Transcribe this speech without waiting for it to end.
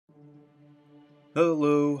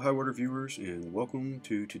Hello, high water viewers, and welcome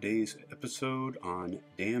to today's episode on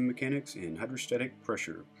dam mechanics and hydrostatic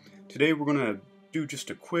pressure. Today we're going to do just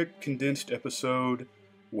a quick condensed episode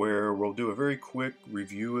where we'll do a very quick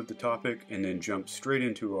review of the topic and then jump straight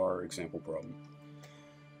into our example problem.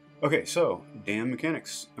 Okay, so dam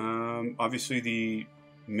mechanics. Obviously the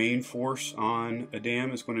main force on a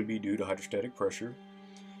dam is going to be due to hydrostatic pressure.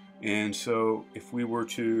 And so if we were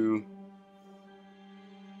to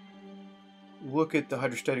look at the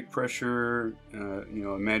hydrostatic pressure,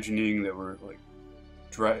 imagining that we're like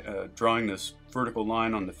drawing this vertical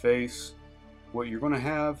line on the face, what you're going to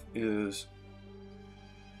have is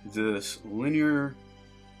this linear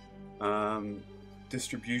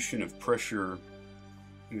distribution of pressure.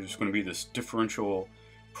 There's going to be this differential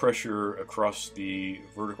pressure across the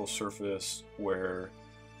vertical surface where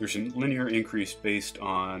there's a linear increase based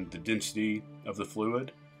on the density of the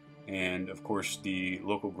fluid and of course the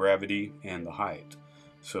local gravity and the height.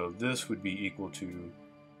 So this would be equal to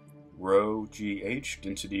rho GH,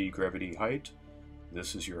 density, gravity, height.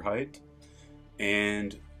 This is your height.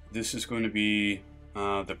 And this is going to be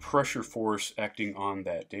the pressure force acting on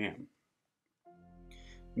that dam.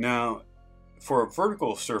 Now, for a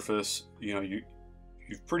vertical surface, you've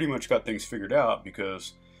pretty much got things figured out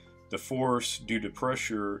because the force due to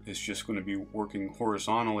pressure is just going to be working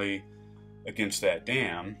horizontally against that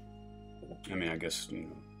dam. I mean, I guess,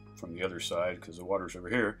 from the other side because the water's over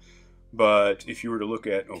here. But if you were to look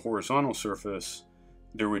at a horizontal surface,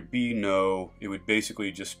 there would be it would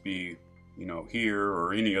basically just be, here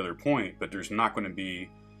or any other point, but there's not going to be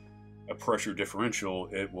a pressure differential.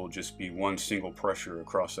 It will just be one single pressure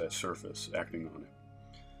across that surface acting on it.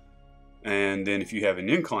 And then if you have an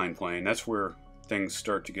inclined plane, that's where things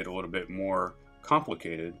start to get a little bit more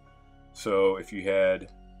complicated. So if you had,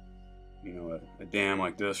 a dam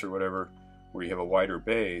like this or whatever, where you have a wider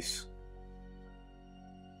base,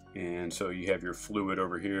 and so you have your fluid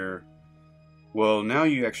over here. Well, now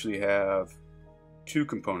you actually have two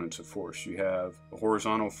components of force. You have a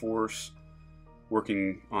horizontal force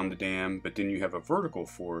working on the dam, but then you have a vertical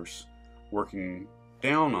force working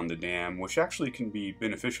down on the dam, which actually can be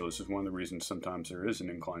beneficial. This is one of the reasons sometimes there is an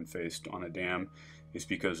inclined face on a dam, is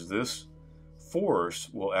because this force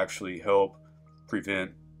will actually help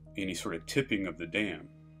prevent any sort of tipping of the dam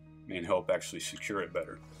and help actually secure it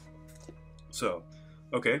better. So,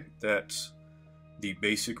 okay, that's the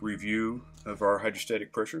basic review of our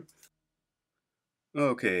hydrostatic pressure.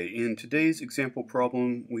 Okay, in today's example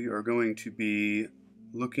problem, we are going to be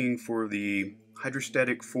looking for the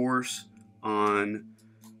hydrostatic force on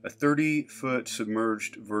a 30-foot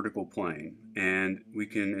submerged vertical plane, and we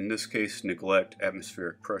can, in this case, neglect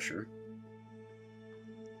atmospheric pressure.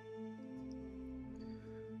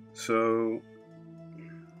 So,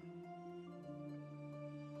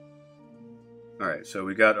 alright, so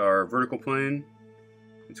we got our vertical plane.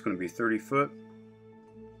 It's going to be 30 foot.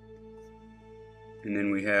 And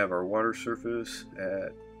then we have our water surface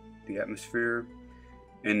at the atmosphere.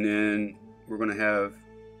 And then we're going to have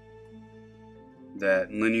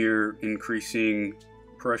that linear increasing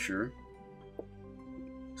pressure.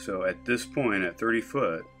 So at this point, at 30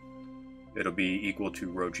 foot, it'll be equal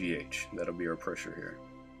to rho GH. That'll be our pressure here.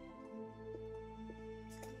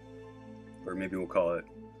 Or maybe we'll call it,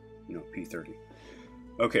 P30.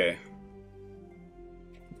 Okay.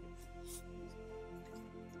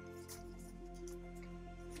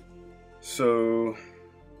 So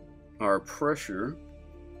our pressure,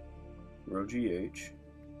 rho GH.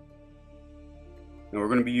 Now we're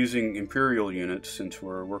going to be using imperial units since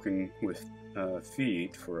we're working with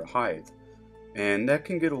feet for a height. And that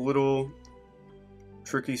can get a little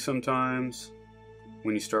tricky sometimes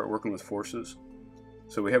when you start working with forces.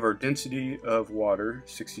 So we have our density of water,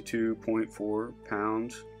 62.4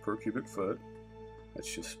 pounds per cubic foot.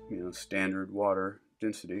 That's just, standard water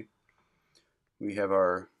density. We have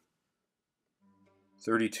our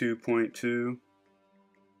 32.2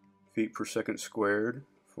 feet per second squared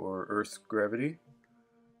for Earth's gravity.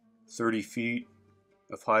 30 feet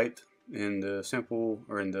of height in the sample,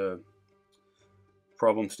 or in the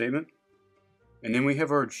problem statement. And then we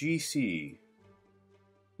have our GC,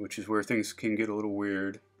 which is where things can get a little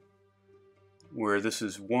weird, where this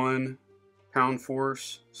is 1 pound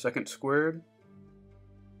force second squared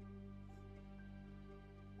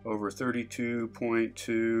over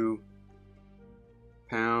 32.2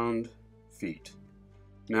 pound feet.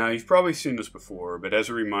 Now, you've probably seen this before, but as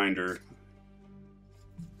a reminder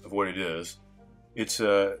of what it is, it's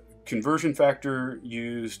a conversion factor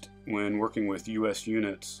used when working with US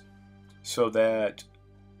units so that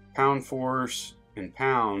pound force and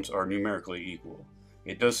pounds are numerically equal.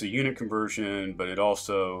 It does the unit conversion, but it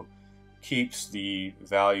also keeps the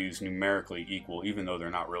values numerically equal, even though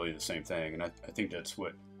they're not really the same thing. And I think that's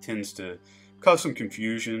what tends to cause some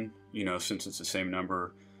confusion, you know, since it's the same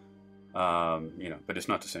number, you know, but it's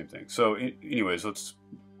not the same thing. So anyways, let's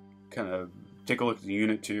kind of take a look at the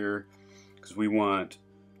unit here, because we want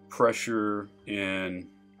pressure in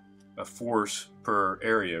a force per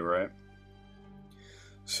area, right?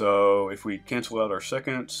 So if we cancel out our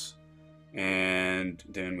seconds, and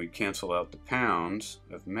then we cancel out the pounds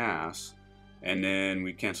of mass, and then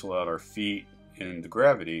we cancel out our feet in the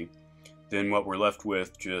gravity, then what we're left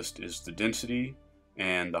with just is the density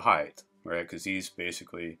and the height, right? Because these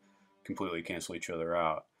basically completely cancel each other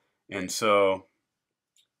out. And so,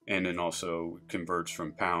 and then also converts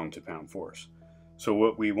from pound to pound force. So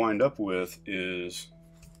what we wind up with is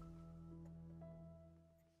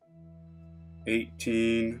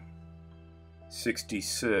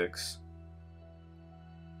 1866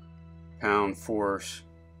 pound force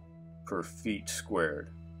per feet squared.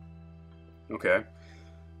 Okay.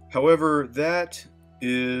 However, that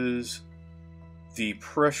is the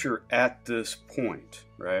pressure at this point,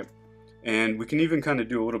 right? And we can even kind of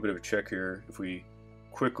do a little bit of a check here. If we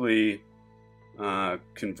quickly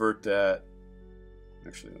convert that,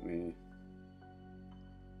 actually,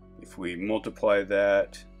 if we multiply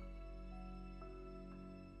that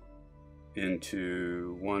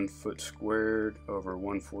into 1 foot squared over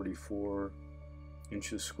 144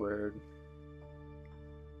 inches squared,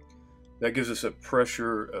 that gives us a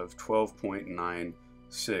pressure of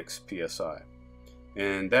 12.96 psi.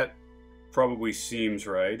 And that probably seems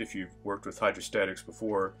right if you've worked with hydrostatics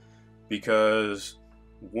before, because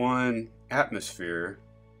 1 atmosphere,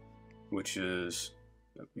 which is,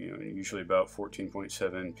 you know, usually about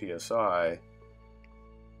 14.7 psi,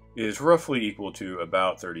 is roughly equal to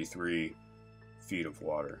about 33 feet of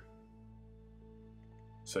water.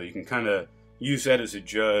 So you can kind of use that as a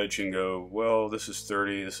judge and go, well, this is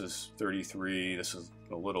 30, this is 33, this is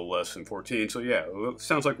a little less than 14. So yeah, it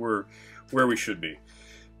sounds like we're where we should be.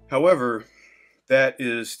 However, that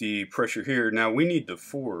is the pressure here. Now we need the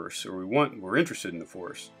force, or we're interested in the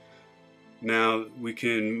force. Now we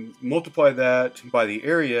can multiply that by the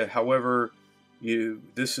area. However,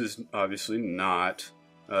 this is obviously not,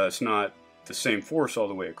 it's not the same force all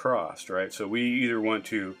the way across, right? So we either want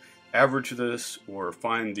to average this or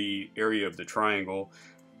find the area of the triangle.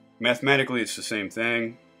 Mathematically, it's the same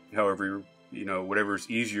thing. However, you know, whatever is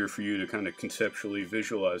easier for you to kind of conceptually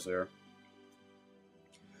visualize there.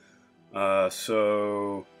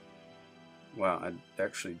 So, wow, I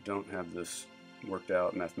actually don't have this worked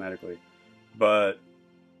out mathematically, but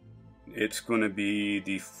it's going to be,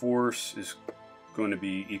 the force is going to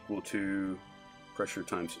be equal to pressure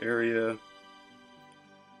times area,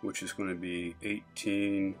 which is going to be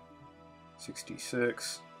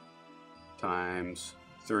 1866 times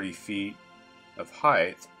 30 feet of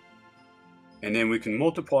height. And then we can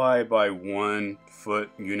multiply by 1 foot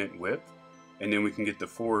unit width, and then we can get the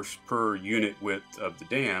force per unit width of the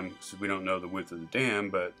dam, because we don't know the width of the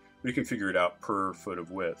dam, but we can figure it out per foot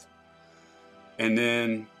of width. And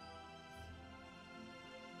then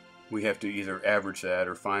we have to either average that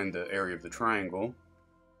or find the area of the triangle,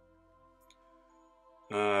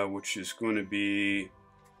 which is going to be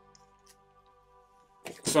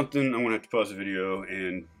something. I'm going to have to pause the video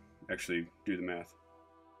and actually do the math.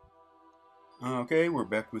 Okay, we're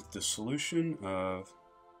back with the solution of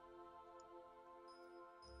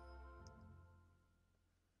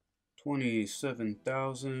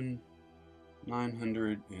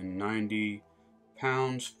 27,990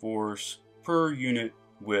 pounds force per unit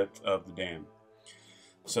width of the dam.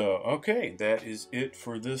 So, okay, that is it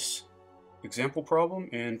for this example problem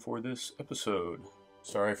and for this episode.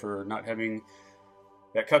 Sorry for not having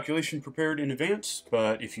that calculation prepared in advance,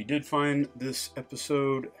 but if you did find this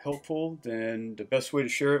episode helpful, then the best way to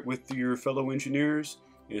share it with your fellow engineers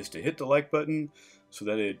is to hit the like button so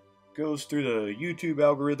that it goes through the YouTube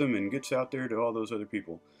algorithm and gets out there to all those other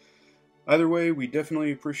people. Either way, we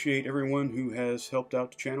definitely appreciate everyone who has helped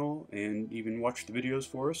out the channel and even watched the videos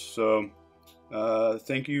for us. So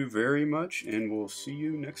thank you very much, and we'll see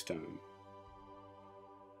you next time.